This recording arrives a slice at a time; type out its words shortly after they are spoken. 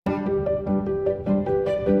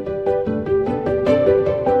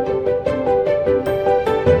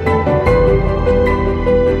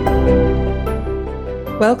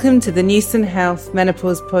Welcome to the Newson Health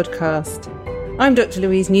Menopause podcast. I'm Dr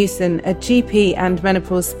Louise Newson, a GP and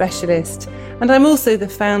menopause specialist, and I'm also the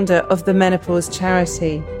founder of the Menopause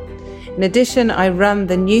charity. In addition, I run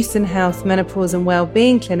the Newson Health Menopause and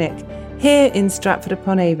Wellbeing Clinic here in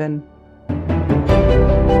Stratford-upon-Avon.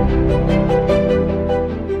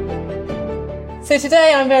 So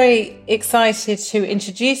today I'm very excited to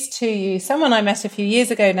introduce to you someone I met a few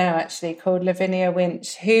years ago now, actually, called Lavinia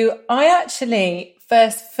Winch, who I actually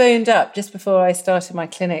first phoned up just before I started my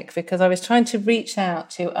clinic because I was trying to reach out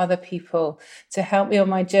to other people to help me on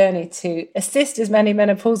my journey to assist as many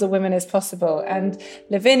menopausal women as possible. And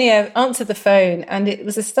Lavinia answered the phone, and it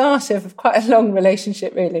was the start of quite a long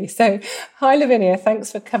relationship, really. So hi, Lavinia. Thanks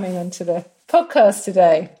for coming onto the podcast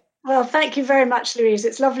today. Well, thank you very much, Louise.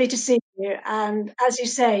 It's lovely to see you. And as you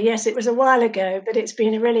say, yes, it was a while ago, but it's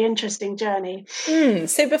been a really interesting journey.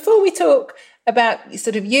 So before we talk about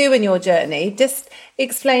sort of you and your journey, just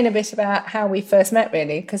explain a bit about how we first met,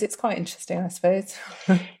 really, because it's quite interesting, I suppose.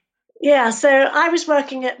 Yeah, so I was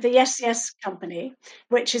working at the SCS company,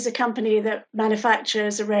 which is a company that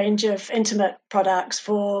manufactures a range of intimate products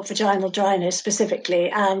for vaginal dryness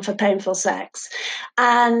specifically and for painful sex.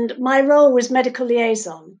 And my role was medical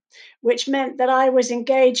liaison, which meant that I was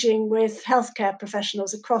engaging with healthcare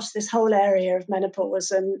professionals across this whole area of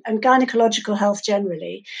menopause and gynaecological health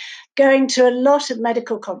generally, going to a lot of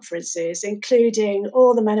medical conferences, including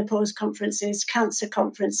all the menopause conferences, cancer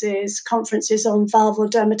conferences, conferences on vulval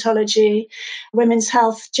dermatology, women's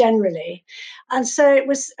health generally. And so it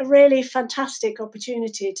was a really fantastic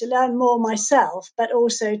opportunity to learn more myself, but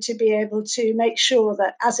also to be able to make sure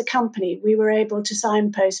that as a company, we were able to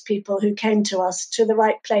signpost people who came to us to the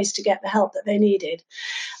right place to get the help that they needed.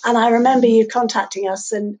 And I remember you contacting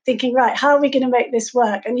us and thinking, right, how are we going to make this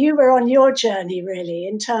work? And you were on your journey, really,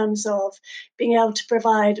 in terms of being able to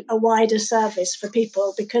provide a wider service for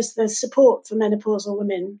people, because the support for menopausal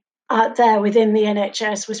women out there within the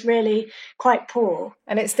NHS was really quite poor.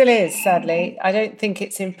 And it still is, sadly. I don't think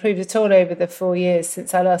it's improved at all over the 4 years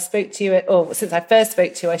since I last spoke to you, or since I first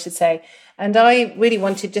spoke to you, I should say. And I really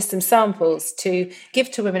wanted just some samples to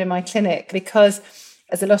give to women in my clinic because,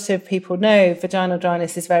 as a lot of people know, vaginal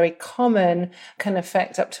dryness is very common, can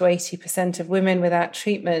affect up to 80% of women without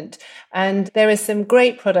treatment. And there are some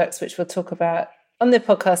great products which we'll talk about on the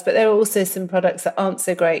podcast, but there are also some products that aren't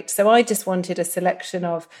so great. So I just wanted a selection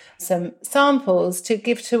of some samples to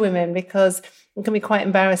give to women because it can be quite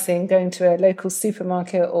embarrassing going to a local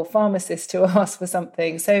supermarket or pharmacist to ask for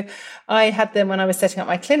something. So I had them when I was setting up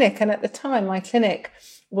my clinic. And at the time, my clinic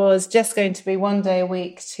was just going to be one day a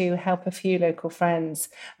week to help a few local friends.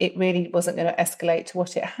 It really wasn't going to escalate to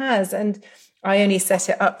what it has. And I only set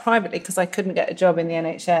it up privately because I couldn't get a job in the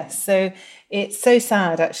NHS. So it's so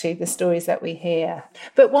sad, actually, the stories that we hear.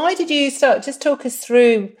 But why did you start? Just talk us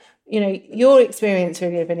through, your experience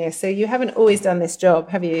really, Lavinia. So you haven't always done this job,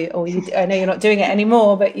 have you? Or I know you're not doing it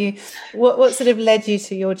anymore, but what sort of led you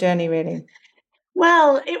to your journey, really?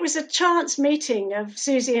 Well, it was a chance meeting of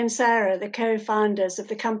Susie and Sarah, the co-founders of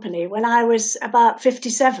the company. When I was about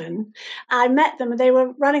 57, I met them. They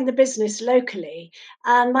were running the business locally.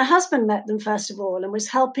 And my husband met them, first of all, and was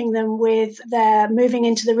helping them with their moving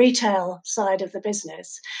into the retail side of the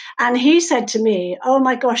business. And he said to me, oh,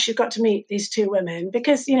 my gosh, you've got to meet these two women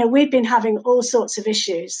because, we'd been having all sorts of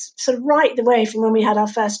issues, sort of right the way from when we had our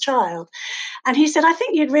first child. And he said, I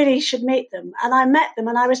think you really should meet them. And I met them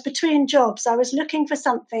and I was between jobs. I was looking for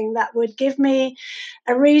something that would give me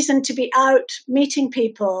a reason to be out meeting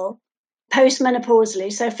people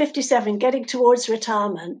post-menopausally, so 57, getting towards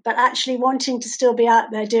retirement, but actually wanting to still be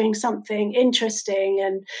out there doing something interesting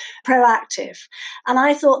and proactive. And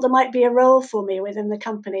I thought there might be a role for me within the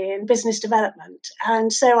company in business development.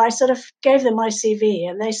 And so I sort of gave them my CV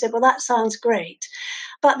and they said, well, that sounds great.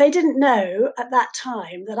 But they didn't know at that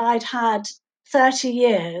time that I'd had 30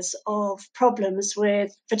 years of problems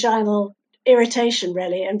with vaginal irritation,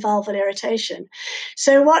 really, and vulval irritation.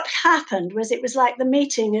 So what happened was it was like the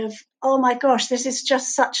meeting of, oh my gosh, this is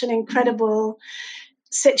just such an incredible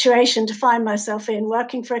situation to find myself in,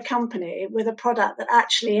 working for a company with a product that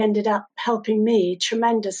actually ended up helping me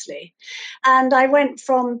tremendously. And I went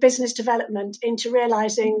from business development into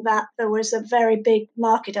realizing that there was a very big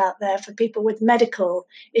market out there for people with medical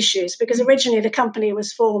issues, because originally the company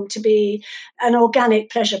was formed to be an organic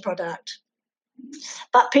pleasure product.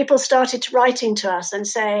 But people started writing to us and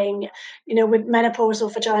saying, with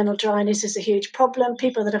menopausal vaginal dryness is a huge problem,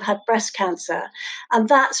 people that have had breast cancer. And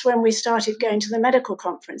that's when we started going to the medical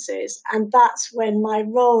conferences. And that's when my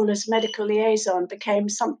role as medical liaison became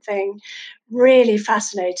something really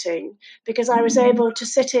fascinating, because I was able to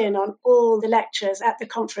sit in on all the lectures at the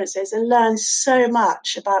conferences and learn so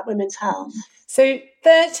much about women's health. So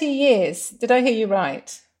 30 years, did I hear you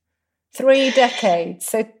right? 3 decades.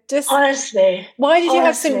 So just honestly, why did you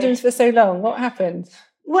have symptoms for so long? What happened?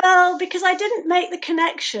 Well, because I didn't make the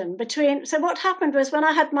connection between. So what happened was when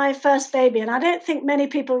I had my first baby, and I don't think many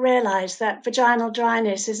people realize that vaginal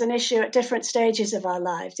dryness is an issue at different stages of our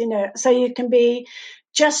lives, so you can be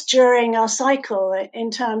just during our cycle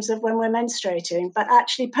in terms of when we're menstruating, but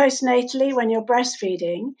actually postnatally when you're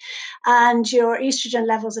breastfeeding and your estrogen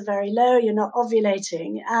levels are very low, you're not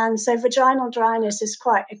ovulating. And so vaginal dryness is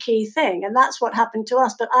quite a key thing. And that's what happened to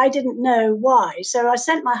us, but I didn't know why. So I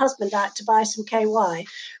sent my husband out to buy some KY,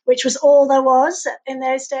 which was all there was in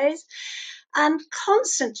those days. And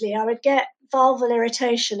constantly I would get vulval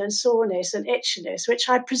irritation and soreness and itchiness, which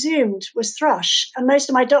I presumed was thrush. And most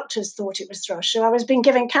of my doctors thought it was thrush. So I was being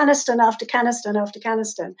given Canesten after Canesten after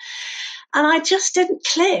Canesten. And I just didn't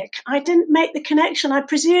click. I didn't make the connection. I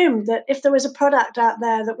presumed that if there was a product out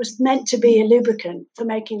there that was meant to be a lubricant for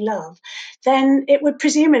making love, then it would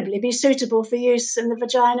presumably be suitable for use in the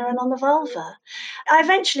vagina and on the vulva. I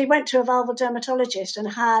eventually went to a vulval dermatologist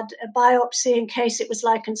and had a biopsy in case it was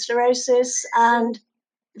lichen sclerosis, and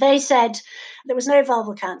they said there was no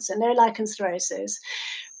vulval cancer, no lichen sclerosis,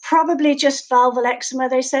 probably just vulval eczema,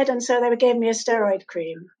 they said, and so they gave me a steroid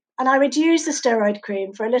cream. And I would use the steroid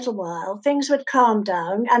cream for a little while. Things would calm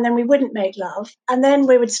down, and then we wouldn't make love. And then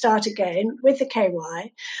we would start again with the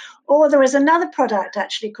KY. Or there was another product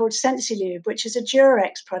actually called Sensilube, which is a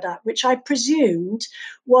Durex product, which I presumed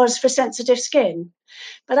was for sensitive skin.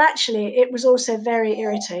 But actually, it was also very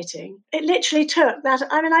irritating. It literally took that.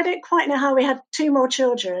 I mean, I don't quite know how we had 2 more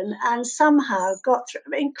children and somehow got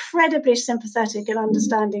through. Incredibly sympathetic and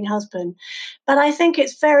understanding husband. But I think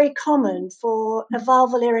it's very common for a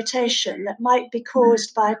vulval irritation that might be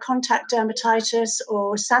caused by contact dermatitis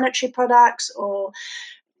or sanitary products or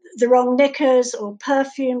the wrong knickers or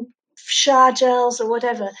perfume, shower gels or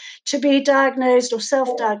whatever, to be diagnosed or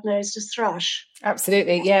self-diagnosed as thrush.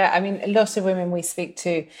 Absolutely. Yeah. I mean, a lot of women we speak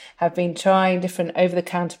to have been trying different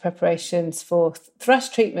over-the-counter preparations for thrush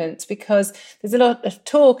treatments, because there's a lot of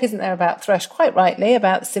talk, isn't there, about thrush, quite rightly,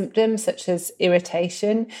 about symptoms such as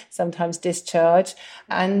irritation, sometimes discharge.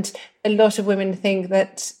 And a lot of women think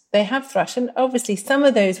that they have thrush. And obviously some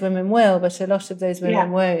of those women will, but a lot of those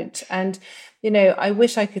women won't. And I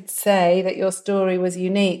wish I could say that your story was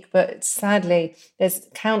unique, but sadly, there's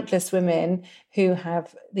countless women who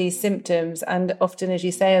have these symptoms. And often, as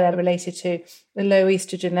you say, they're related to the low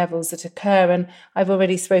estrogen levels that occur. And I've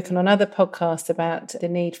already spoken on other podcasts about the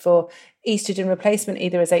need for estrogen replacement,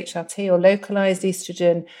 either as HRT or localized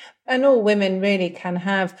estrogen. And all women really can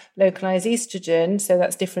have localized estrogen, so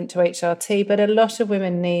that's different to HRT. But a lot of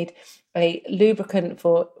women need a lubricant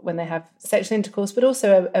for when they have sexual intercourse, but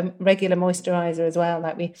also a regular moisturizer as well.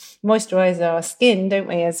 Like we moisturize our skin, don't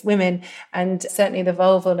we, as women? And certainly the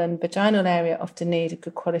vulval and vaginal area often need a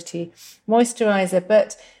good quality moisturizer.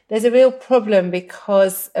 But there's a real problem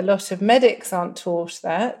because a lot of medics aren't taught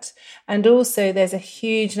that. And also there's a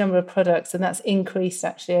huge number of products, and that's increased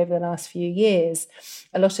actually over the last few years.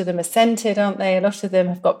 A lot of them are scented, aren't they? A lot of them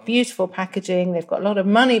have got beautiful packaging. They've got a lot of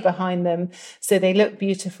money behind them, so they look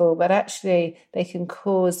beautiful, but actually they can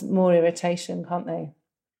cause more irritation, can't they?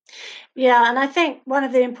 Yeah, and I think one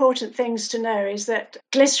of the important things to know is that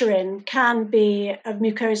glycerin can be a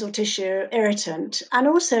mucosal tissue irritant, and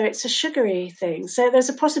also it's a sugary thing. So there's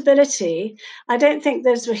a possibility, I don't think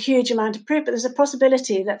there's a huge amount of proof, but there's a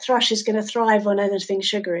possibility that thrush is going to thrive on anything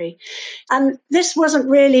sugary. And this wasn't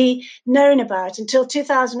really known about until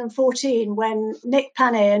 2014, when Nick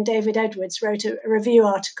Panay and David Edwards wrote a review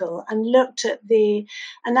article and looked at the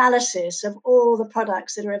analysis of all the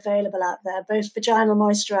products that are available out there, both vaginal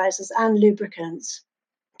moisturizers and lubricants,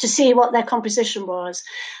 to see what their composition was,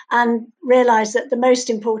 and realized that the most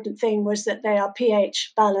important thing was that they are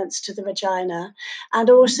pH balanced to the vagina, and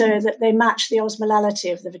also that they match the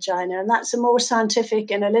osmolality of the vagina. And that's a more scientific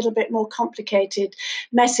and a little bit more complicated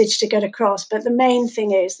message to get across. But the main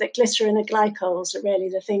thing is that glycerin and glycols are really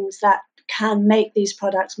the things that can make these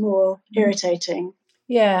products more irritating.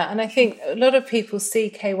 Yeah, and I think a lot of people see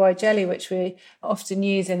KY jelly, which we often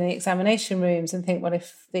use in the examination rooms, and think, well,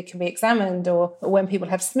 if they can be examined, or when people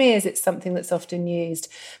have smears, it's something that's often used.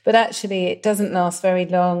 But actually, it doesn't last very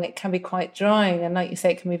long. It can be quite drying, and like you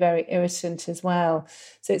say, it can be very irritant as well.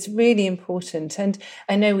 So it's really important. And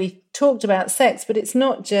I know we talked about sex, but it's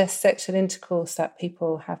not just sexual intercourse that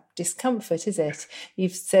people have discomfort, is it?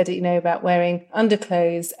 You've said, about wearing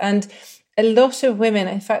underclothes, and a lot of women,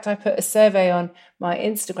 in fact, I put a survey on my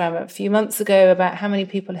Instagram a few months ago about how many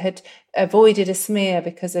people had avoided a smear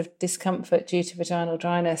because of discomfort due to vaginal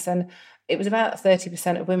dryness. And it was about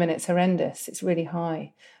 30% of women. It's horrendous. It's really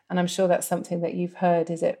high. And I'm sure that's something that you've heard,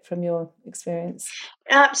 is it, from your experience?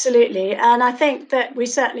 Absolutely. And I think that we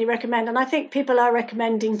certainly recommend, and I think people are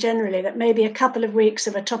recommending generally that maybe a couple of weeks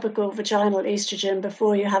of a topical vaginal estrogen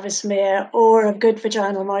before you have a smear, or a good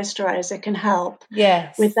vaginal moisturizer, can help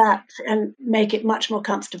with that and make it much more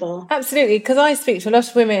comfortable. Absolutely. Because I speak to a lot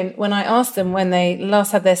of women when I ask them when they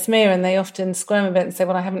last had their smear, and they often squirm a bit and say,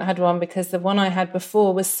 well, I haven't had one because the one I had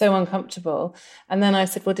before was so uncomfortable. And then I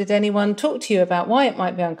said, well, did anyone talk to you about why it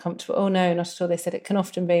might be uncomfortable? Oh, no, not at all. They said it can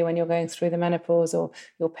often be when you're going through the menopause or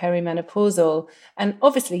you're perimenopausal. And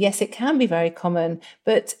obviously, yes, it can be very common,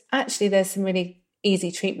 but actually there's some really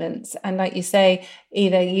easy treatments. And like you say,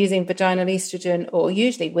 either using vaginal estrogen or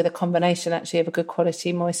usually with a combination actually of a good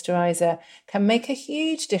quality moisturizer can make a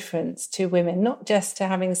huge difference to women, not just to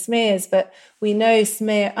having smears, but we know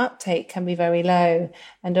smear uptake can be very low.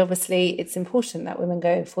 And obviously it's important that women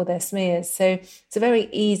go for their smears. So it's a very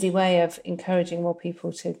easy way of encouraging more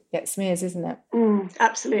people to get smears, isn't it?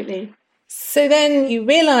 Absolutely. So then you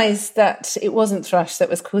realised that it wasn't thrush that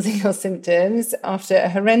was causing your symptoms after a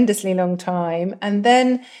horrendously long time. And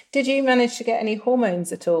then did you manage to get any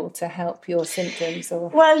hormones at all to help your symptoms?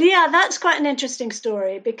 Well, yeah, that's quite an interesting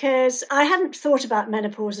story, because I hadn't thought about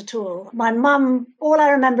menopause at all. My mum, all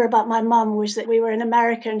I remember about my mum was that we were in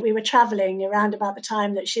America and we were travelling around about the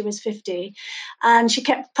time that she was 50. And she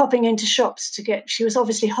kept popping into shops she was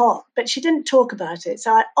obviously hot, but she didn't talk about it.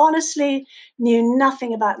 So I honestly knew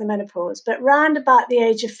nothing about the menopause. But round about the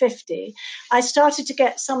age of 50, I started to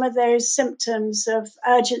get some of those symptoms of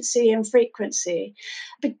urgency and frequency,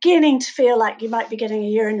 beginning to feel like you might be getting a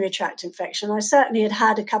urinary tract infection. I certainly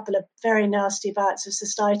had a couple of very nasty bouts of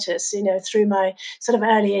cystitis, through my sort of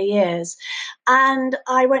earlier years. And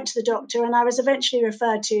I went to the doctor, and I was eventually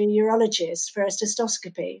referred to a urologist for a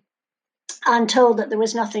cystoscopy, and told that there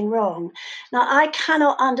was nothing wrong. Now, I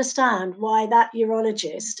cannot understand why that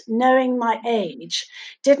urologist, knowing my age,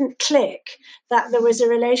 didn't click that there was a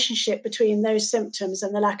relationship between those symptoms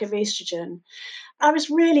and the lack of estrogen. I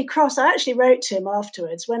was really cross. I actually wrote to him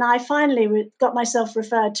afterwards when I finally got myself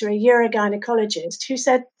referred to a urogynaecologist who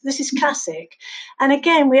said, this is classic. And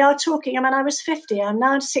again, we are talking, I was 50, I'm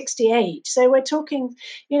now 68. So we're talking,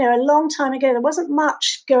 a long time ago. There wasn't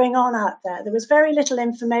much going on out there. There was very little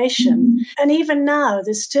information. And even now,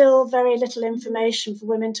 there's still very little information for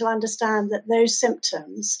women to understand that those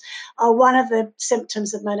symptoms are one of the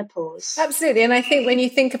symptoms of menopause. Absolutely. And I think when you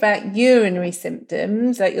think about urinary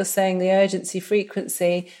symptoms, like you're saying, the urgency,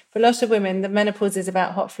 frequency, for a lot of women, the menopause is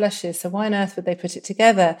about hot flushes. So why on earth would they put it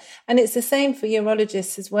together? And it's the same for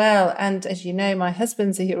urologists as well. And as you know, my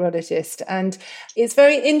husband's a urologist, and it's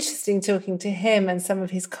very interesting talking to him and some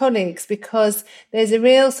of his colleagues, because there's a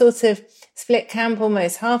real sort of split camp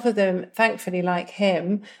almost. Half of them, thankfully, like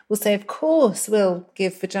him, will say, of course, we'll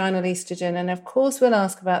give vaginal estrogen, and of course, we'll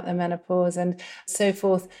ask about their menopause and so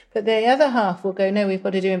forth. But the other half will go, no, we've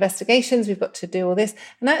got to do investigations, we've got to do all this.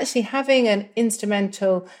 And actually having an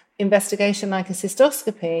instrumental investigation like a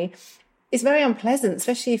cystoscopy is very unpleasant,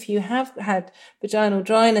 especially if you have had vaginal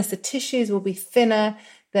dryness. The tissues will be thinner,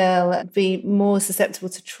 they'll be more susceptible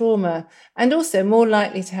to trauma, and also more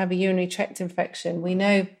likely to have a urinary tract infection. We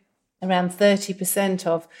know around 30%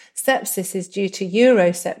 of sepsis is due to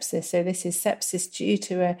urosepsis. So this is sepsis due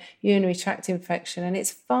to a urinary tract infection, and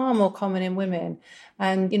it's far more common in women.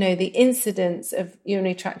 And, the incidence of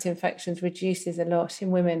urinary tract infections reduces a lot in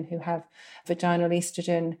women who have vaginal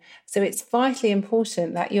estrogen. So it's vitally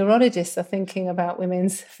important that urologists are thinking about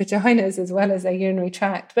women's vaginas as well as their urinary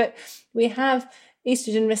tract. But we have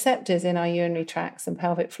estrogen receptors in our urinary tracts and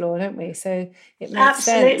pelvic floor, don't we? So it makes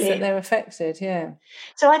sense that they're affected, yeah.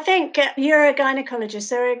 So I think urogynecologists,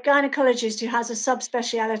 so a gynecologist who has a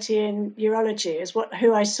subspeciality in urology is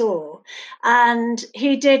who I saw. And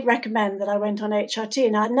he did recommend that I went on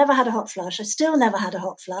HRT. Now, I'd never had a hot flush. I still never had a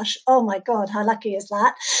hot flush. Oh, my God, how lucky is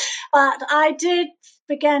that? But I did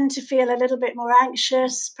began to feel a little bit more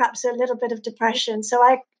anxious, perhaps a little bit of depression. So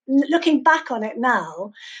I looking back on it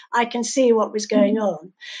now, I can see what was going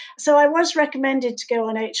on. So I was recommended to go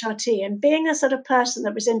on HRT, and being a sort of person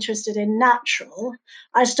that was interested in natural,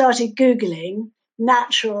 I started Googling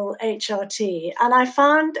natural HRT, and I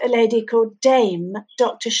found a lady called Dame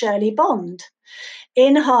Dr. Shirley Bond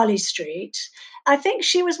in Harley Street. I think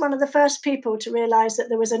she was one of the first people to realize that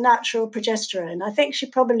there was a natural progesterone. I think she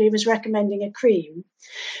probably was recommending a cream,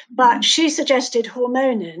 but she suggested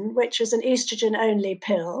hormonin, which was an estrogen-only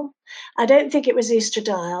pill. I don't think it was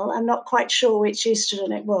estradiol. I'm not quite sure which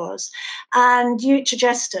estrogen it was. And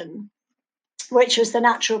Urogenital, which was the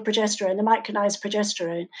natural progesterone, the micronized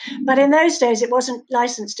progesterone. But in those days, it wasn't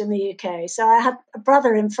licensed in the UK. So I had a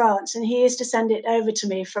brother in France, and he used to send it over to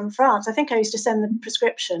me from France. I think I used to send the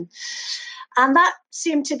prescription. And that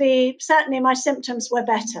seemed to be, certainly my symptoms were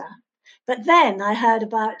better. But then I heard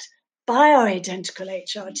about bioidentical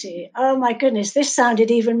HRT. Oh my goodness, this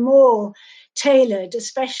sounded even more tailored,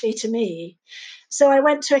 especially to me. So I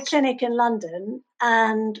went to a clinic in London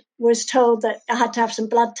and was told that I had to have some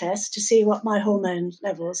blood tests to see what my hormone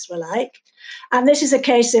levels were like. And this is a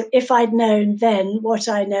case of if I'd known then what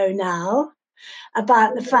I know now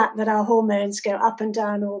about the fact that our hormones go up and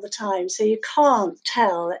down all the time. So you can't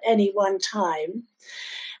tell at any one time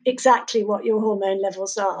exactly what your hormone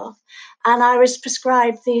levels are. And I was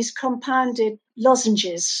prescribed these compounded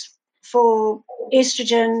lozenges for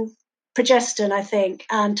estrogen, progestin, I think,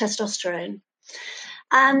 and testosterone.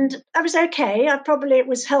 And I was okay. It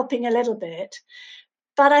was helping a little bit.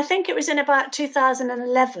 But I think it was in about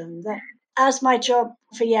 2011 that, as my job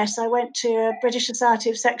for Yes, I went to a British Society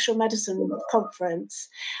of Sexual Medicine conference,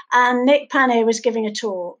 and Nick Panay was giving a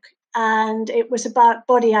talk, and it was about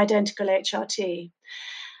body identical HRT.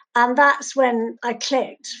 And that's when I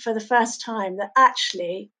clicked for the first time that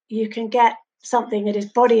actually you can get something that is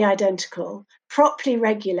body identical, properly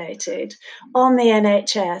regulated on the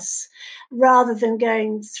NHS, rather than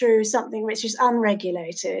going through something which is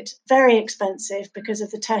unregulated, very expensive because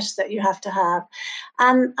of the tests that you have to have.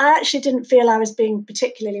 And I actually didn't feel I was being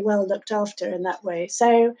particularly well looked after in that way.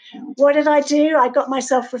 So what did I do? I got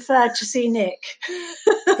myself referred to see Nick.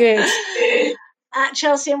 Good. At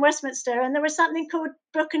Chelsea and Westminster, and there was something called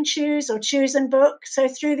Book and Choose or Choose and Book. So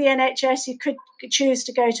through the NHS, you could choose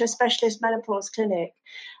to go to a specialist menopause clinic,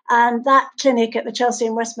 and that clinic at the Chelsea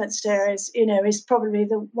and Westminster is probably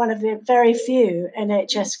one of the very few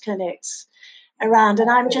NHS clinics around.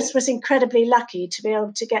 And I was incredibly lucky to be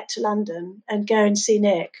able to get to London and go and see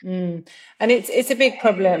Nick. And it's a big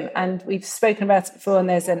problem, and we've spoken about it before, and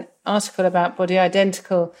there's an article about body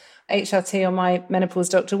identical HRT on my Menopause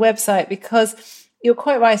Doctor website, because you're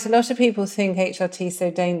quite right. A lot of people think HRT is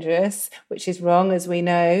so dangerous, which is wrong, as we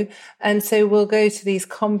know. And so we'll go to these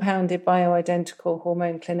compounded bioidentical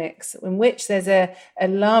hormone clinics, in which there's a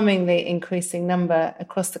alarmingly increasing number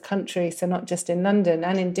across the country. So not just in London,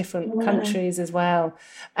 and in different countries as well.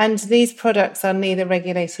 And these products are neither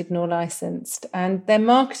regulated nor licensed, and they're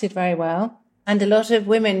marketed very well. And a lot of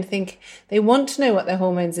women think they want to know what their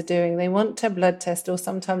hormones are doing. They want a blood test, or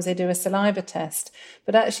sometimes they do a saliva test,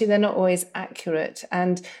 but actually they're not always accurate.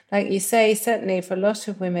 And like you say, certainly for a lot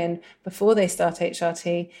of women, before they start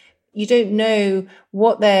HRT, you don't know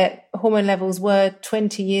what their hormone levels were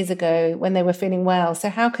 20 years ago when they were feeling well. So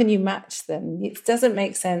how can you match them? It doesn't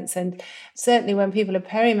make sense. And certainly when people are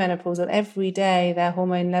perimenopausal, every day their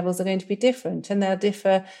hormone levels are going to be different, and they'll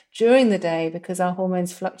differ during the day because our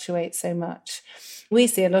hormones fluctuate so much. We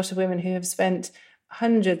see a lot of women who have spent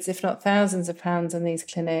hundreds, if not thousands of pounds on these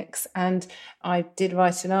clinics. And I did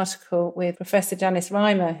write an article with Professor Janice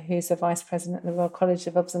Reimer, who's the Vice President of the Royal College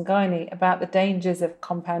of Obs and Gynae, about the dangers of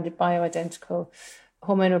compounded bioidentical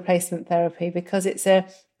hormone replacement therapy, because it's a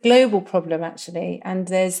global problem, actually. And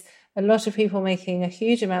there's a lot of people making a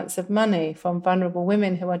huge amounts of money from vulnerable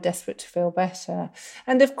women who are desperate to feel better.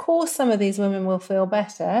 And of course, some of these women will feel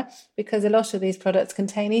better because a lot of these products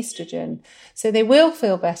contain estrogen. So they will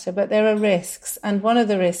feel better, but there are risks. And one of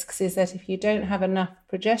the risks is that if you don't have enough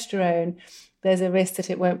progesterone, there's a risk that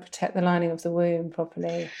it won't protect the lining of the womb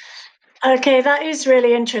properly. Okay, that is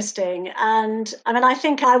really interesting. And I mean, I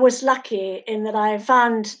think I was lucky in that I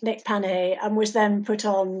found Nick Panay and was then put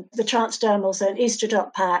on the transdermal, so an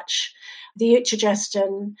estradiol patch, the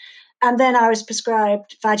Urogenital, and then I was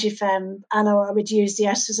prescribed Vagifem, and I would use the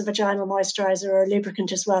Yes as a vaginal moisturizer or a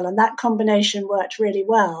lubricant as well. And that combination worked really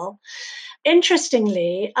well.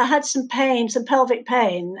 Interestingly, I had some pelvic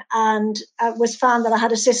pain, and it was found that I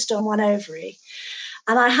had a cyst on one ovary.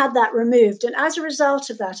 And I had that removed. And as a result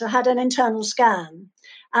of that, I had an internal scan.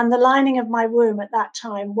 And the lining of my womb at that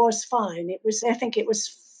time was fine. I think it was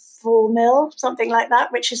 4 mil, something like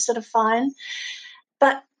that, which is sort of fine.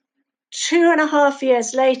 But 2.5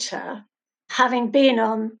 years later, having been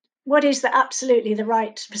on what is absolutely the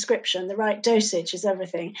right prescription, the right dosage is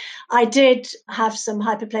everything, I did have some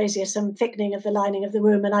hyperplasia, some thickening of the lining of the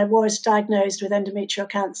womb, and I was diagnosed with endometrial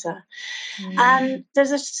cancer. And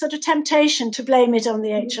there's a sort of temptation to blame it on the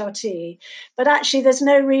HRT, but actually there's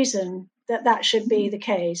no reason that should be the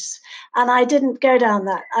case. And I didn't go down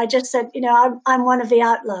that. I just said, I'm one of the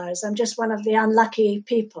outliers. I'm just one of the unlucky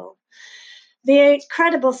people. The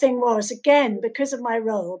incredible thing was, again, because of my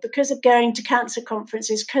role, because of going to cancer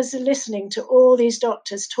conferences, because of listening to all these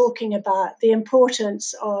doctors talking about the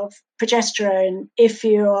importance of progesterone if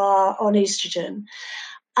you are on estrogen.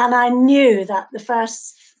 And I knew that the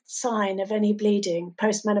first sign of any bleeding,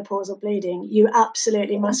 post-menopausal bleeding, you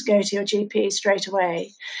absolutely must go to your GP straight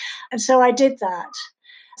away. And so I did that.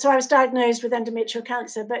 So I was diagnosed with endometrial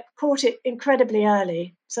cancer, but caught it incredibly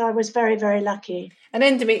early. So I was very, very lucky. And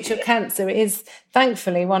endometrial cancer is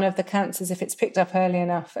thankfully one of the cancers, if it's picked up early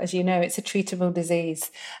enough, as you know, it's a treatable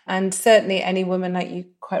disease. And certainly any woman, like you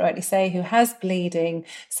quite rightly say, who has bleeding,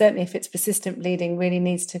 certainly if it's persistent bleeding, really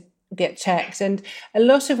needs to get checked. And a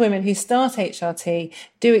lot of women who start HRT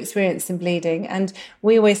do experience some bleeding. And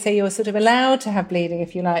we always say you're sort of allowed to have bleeding,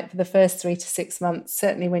 if you like, for the first 3 to 6 months,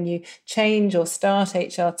 certainly when you change or start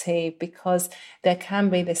HRT, because there can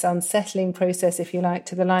be this unsettling process, if you like,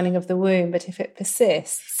 to the lining of the womb. But if it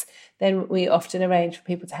persists, then we often arrange for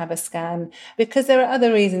people to have a scan, because there are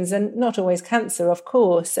other reasons, and not always cancer, of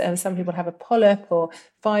course. Some people have a polyp or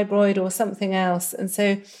fibroid or something else. And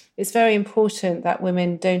so it's very important that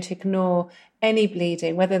women don't ignore any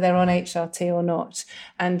bleeding, whether they're on HRT or not.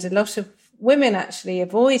 And a lot of women actually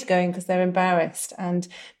avoid going because they're embarrassed. And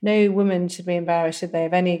no woman should be embarrassed, should they,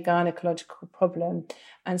 of any gynaecological problem.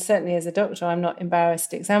 And certainly as a doctor, I'm not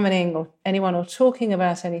embarrassed examining or anyone or talking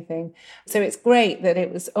about anything. So it's great that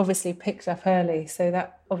it was obviously picked up early. So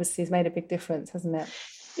that obviously has made a big difference, hasn't it?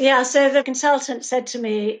 Yeah, so the consultant said to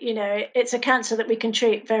me, it's a cancer that we can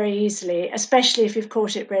treat very easily, especially if you've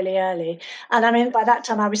caught it really early. And I mean, by that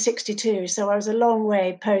time I was 62, so I was a long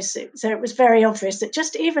way post. So it was very obvious that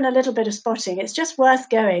just even a little bit of spotting, it's just worth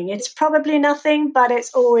going. It's probably nothing, but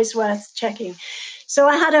it's always worth checking. So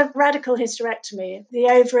I had a radical hysterectomy, the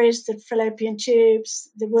ovaries, the fallopian tubes,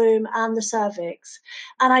 the womb and the cervix.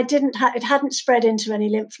 And it hadn't spread into any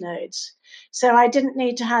lymph nodes. So I didn't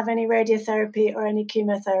need to have any radiotherapy or any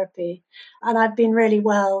chemotherapy. And I've been really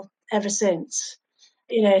well ever since,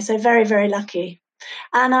 so very, very lucky.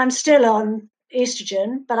 And I'm still on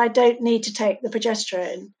estrogen, but I don't need to take the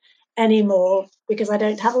progesterone anymore because I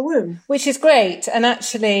don't have a womb. Which is great. And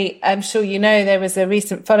actually, I'm sure you know, there was a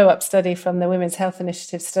recent follow-up study from the Women's Health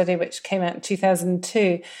Initiative study, which came out in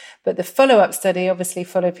 2002. But the follow-up study obviously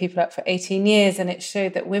followed people up for 18 years, and it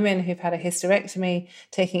showed that women who've had a hysterectomy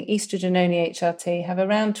taking estrogen-only HRT have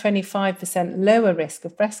around 25% lower risk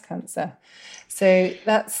of breast cancer. So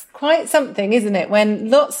that's quite something, isn't it? When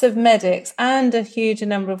lots of medics and a huge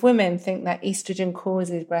number of women think that estrogen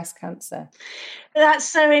causes breast cancer. That's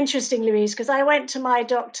so interesting, Louise, because I went to my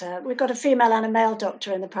doctor. We've got a female and a male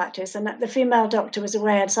doctor in the practice, and the female doctor was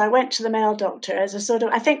away. And so I went to the male doctor as a sort of,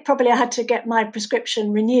 I think probably I had to get my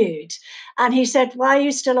prescription renewed. And he said, "Why are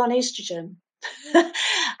you still on estrogen?"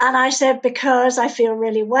 And I said, because I feel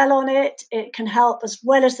really well on it. It can help as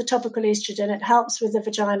well as the topical estrogen. It helps with the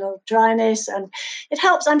vaginal dryness, and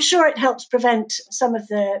I'm sure it helps prevent some of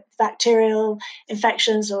the bacterial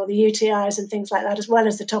infections or the UTIs and things like that, as well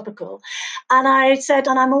as the topical. And I said,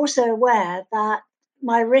 and I'm also aware that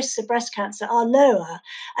my risks of breast cancer are lower.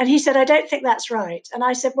 And he said, "I don't think that's right." And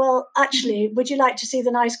I said, "Well, actually, would you like to see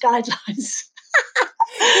the nice guidelines?"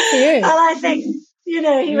 Good for you. And I think,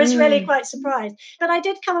 he was really quite surprised. But I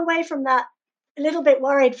did come away from that a little bit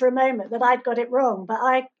worried for a moment that I'd got it wrong. But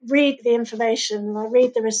I read the information and I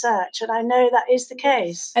read the research, and I know that is the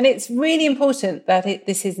case. And it's really important that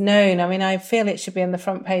this is known. I mean, I feel it should be on the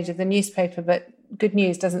front page of the newspaper, but good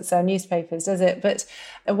news doesn't sell newspapers, does it? But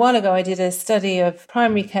a while ago, I did a study of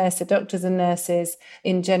primary care, so doctors and nurses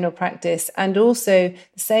in general practice. And also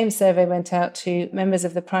the same survey went out to members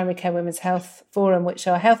of the Primary Care Women's Health Forum, which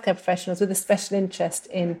are healthcare professionals with a special interest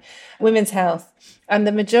in women's health. And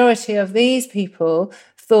the majority of these people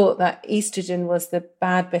thought that estrogen was the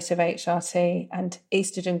bad bit of HRT and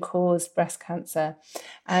estrogen caused breast cancer.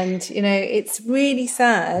 And, it's really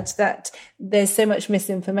sad that there's so much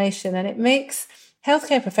misinformation, and it makes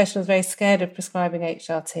healthcare professionals very scared of prescribing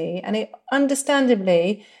HRT. And it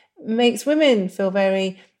understandably makes women feel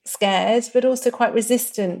very scared, but also quite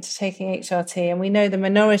resistant to taking HRT. And we know the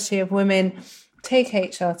minority of women take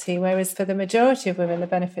HRT, whereas for the majority of women, the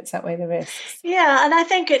benefits outweigh the risks. Yeah, and I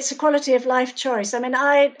think it's a quality of life choice. I mean,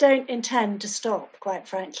 I don't intend to stop, quite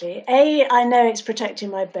frankly. A, I know it's protecting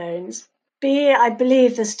my bones. B, I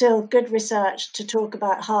believe there's still good research to talk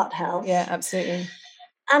about heart health. Yeah, absolutely.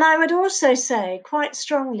 And I would also say quite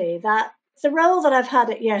strongly that the role that I've had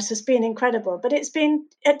at Yes has been incredible, but it's been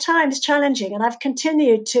at times challenging, and I've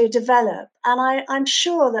continued to develop. And I'm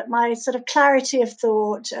sure that my sort of clarity of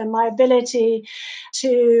thought and my ability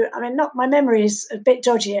to, I mean, not my memory is a bit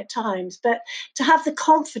dodgy at times, but to have the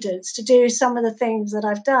confidence to do some of the things that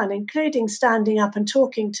I've done, including standing up and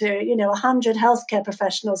talking to, 100 healthcare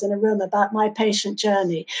professionals in a room about my patient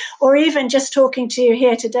journey, or even just talking to you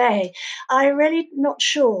here today. I'm really not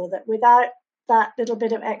sure that without that little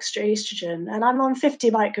bit of extra estrogen, and I'm on 50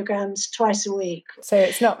 micrograms twice a week. So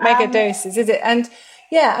it's not mega doses, is it? And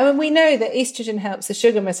yeah, I mean, we know that estrogen helps the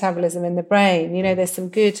sugar metabolism in the brain. There's some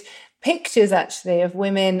good pictures actually of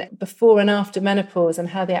women before and after menopause and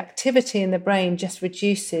how the activity in the brain just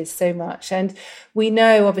reduces so much. And we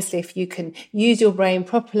know, obviously, if you can use your brain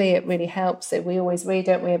properly, it really helps. So we always read,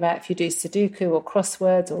 don't we, about if you do Sudoku or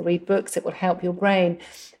crosswords or read books, it will help your brain.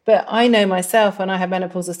 But I know myself, when I had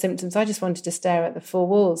menopausal symptoms, I just wanted to stare at the four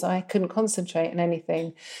walls. I couldn't concentrate on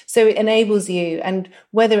anything. So it enables you, and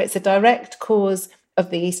whether it's a direct cause of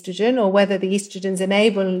the estrogen or whether the estrogen's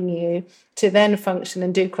enabling you to then function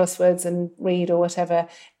and do crosswords and read or whatever.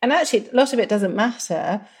 And actually, a lot of it doesn't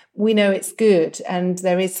matter. We know it's good, and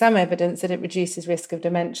there is some evidence that it reduces risk of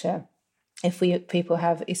dementia if people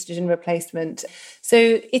have estrogen replacement. So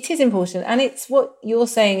it is important. And it's what you're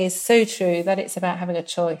saying is so true, that it's about having a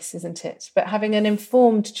choice, isn't it? But having an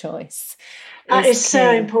informed choice. That is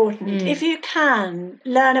so important. If you can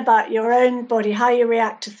learn about your own body, how you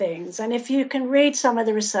react to things, and if you can read some of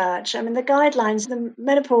the research, I mean, the guidelines, the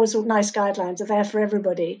menopausal NICE guidelines are there for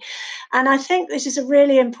everybody. And I think this is a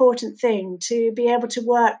really important thing, to be able to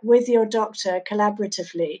work with your doctor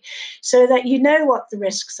collaboratively so that you know what the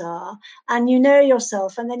risks are and you know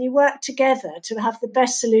yourself, and then you work together to have the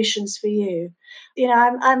best solutions for you.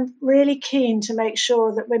 I'm really keen to make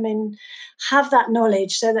sure that women have that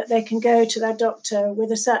knowledge so that they can go to their doctor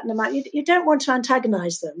with a certain amount. You don't want to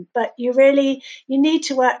antagonize them, but you need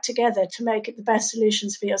to work together to make it the best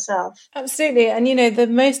solutions for yourself. Absolutely. And, the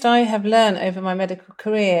most I have learned over my medical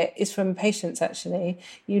career is from patients, actually.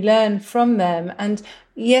 You learn from them. And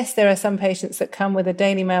yes, there are some patients that come with a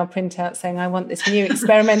Daily Mail printout saying, I want this new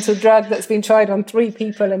experimental drug that's been tried on 3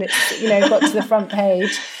 people and it's, got to the front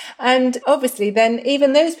page. And obviously then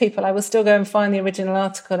even those people, I will still go and find the original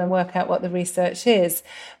article and work out what the research is.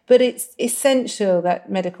 But it's essential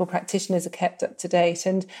that medical practitioners are kept up to date.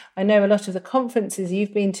 And I know a lot of the conferences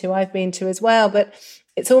you've been to, I've been to as well, but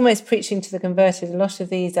it's almost preaching to the converted. A lot of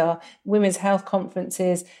these are women's health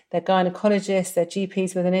conferences. They're gynecologists, they're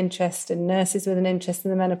GPs with an interest and nurses with an interest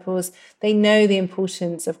in the menopause. They know the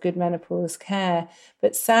importance of good menopause care.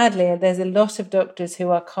 But sadly, there's a lot of doctors who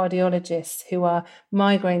are cardiologists, who are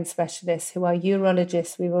migraine specialists, who are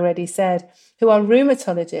urologists, we've already said, who are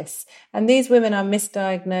rheumatologists. And these women are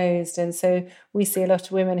misdiagnosed. And so we see a lot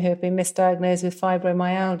of women who have been misdiagnosed with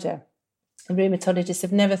fibromyalgia. Rheumatologists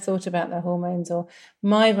have never thought about their hormones, or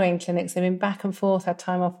migraine clinics. They've been back and forth, had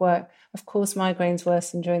time off work. Of course, migraines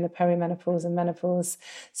worsen during the perimenopause and menopause.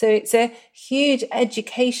 So it's a huge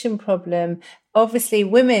education problem. Obviously,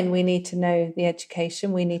 women, we need to know the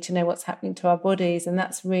education. We need to know what's happening to our bodies, and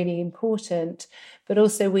that's really important. But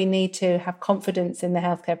also we need to have confidence in the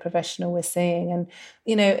healthcare professional we're seeing. And,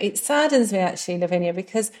 it saddens me actually, Lavinia,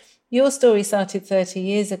 because your story started 30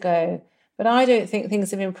 years ago. But I don't think things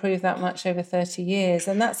have improved that much over 30 years.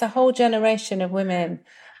 And that's a whole generation of women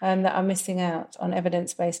that are missing out on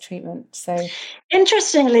evidence-based treatment. So,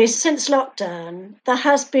 interestingly, since lockdown, there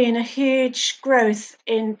has been a huge growth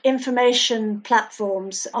in information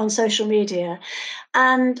platforms on social media.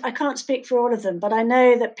 And I can't speak for all of them, but I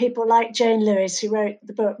know that people like Jane Lewis, who wrote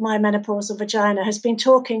the book My Menopausal Vagina, has been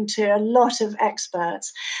talking to a lot of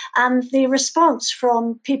experts. And the response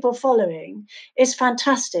from people following is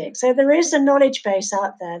fantastic. So there is a knowledge base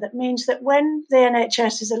out there that means that when the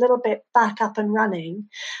NHS is a little bit back up and running,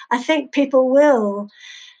 I think they'll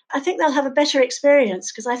have a better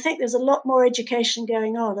experience, because I think there's a lot more education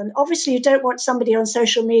going on. And obviously you don't want somebody on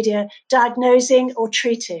social media diagnosing or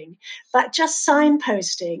treating, but just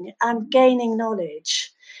signposting and gaining knowledge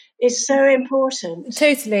is so important.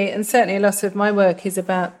 Totally, and certainly a lot of my work is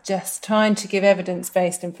about just trying to give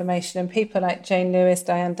evidence-based information, and people like Jane Lewis,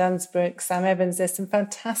 Diane Dunsbrook, Sam Evans, there's some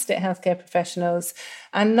fantastic healthcare professionals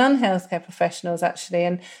and non-healthcare professionals actually,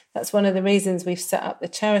 and that's one of the reasons we've set up the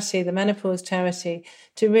charity, the Menopause charity,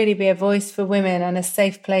 to really be a voice for women and a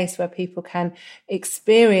safe place where people can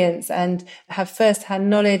experience and have first-hand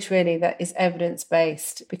knowledge really that is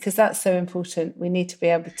evidence-based, because that's so important. We need to be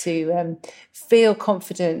able to feel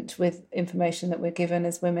confident with information that we're given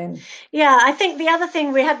as women. Yeah, I think the other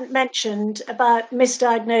thing we hadn't mentioned about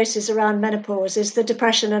misdiagnosis around menopause is the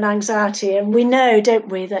depression and anxiety. And we know, don't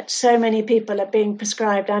we, that so many people are being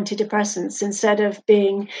prescribed antidepressants instead of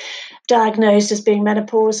being diagnosed as being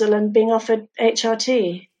menopausal and being offered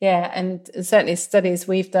HRT. Yeah, and certainly studies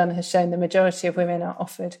we've done has shown the majority of women are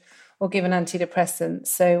offered or given antidepressants.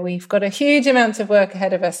 So we've got a huge amount of work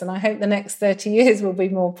ahead of us, and I hope the next 30 years will be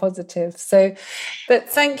more positive. But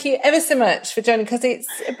thank you ever so much for joining, because it's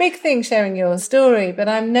a big thing sharing your story, but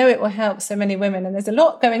I know it will help so many women. And there's a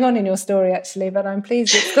lot going on in your story, actually, but I'm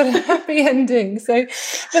pleased it's got a happy ending. So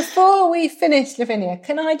before we finish, Lavinia,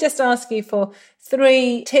 can I just ask you for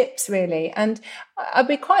 3 tips, really? And I'd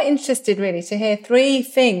be quite interested, really, to hear 3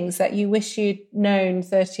 things that you wish you'd known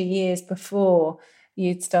 30 years before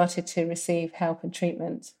you'd started to receive help and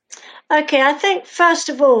treatment. Okay, I think first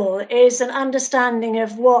of all is an understanding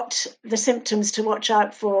of what the symptoms to watch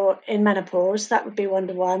out for in menopause. That would be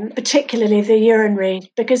 1, particularly the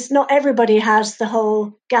urinary, because not everybody has the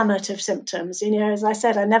whole gamut of symptoms. You know, as I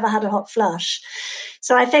said, I never had a hot flush.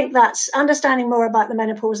 So I think that's understanding more about the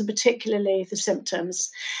menopause and particularly the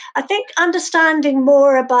symptoms. I think understanding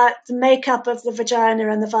more about the makeup of the vagina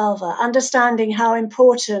and the vulva, understanding how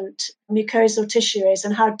important mucosal tissue is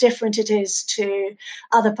and how different it is to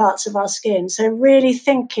other parts of our skin. So really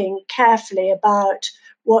thinking carefully about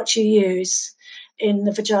what you use in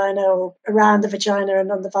the vagina or around the vagina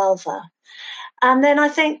and on the vulva. And then I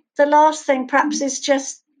think the last thing perhaps is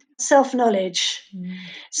just self-knowledge.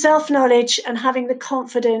 Self-knowledge and having the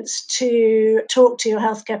confidence to talk to your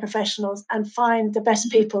healthcare professionals and find the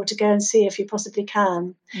best people to go and see if you possibly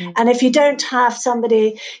can. And if you don't have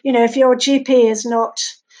somebody, you know, if your GP is not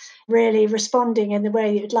really responding in the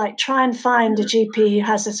way you'd like, try and find a GP who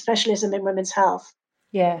has a specialism in women's health.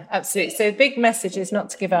 Yeah, absolutely. So the big message is not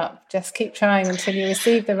to give up. Just keep trying until you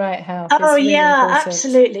receive the right help. Oh, really yeah, important.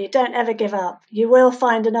 absolutely. Don't ever give up. You will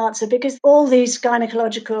find an answer, because all these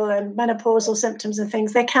gynaecological and menopausal symptoms and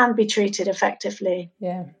things, they can be treated effectively.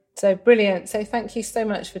 Yeah. So brilliant. So thank you so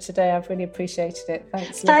much for today. I've really appreciated it.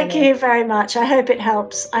 Thanks, Thank Lavinia. you very much. I hope it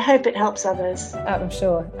helps. I hope it helps others. I'm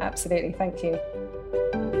sure. Absolutely. Thank you.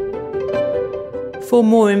 For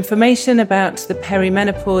more information about the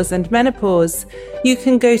perimenopause and menopause, you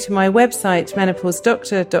can go to my website,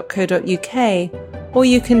 menopausedoctor.co.uk, or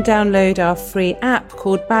you can download our free app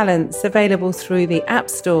called Balance, available through the App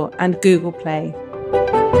Store and Google Play.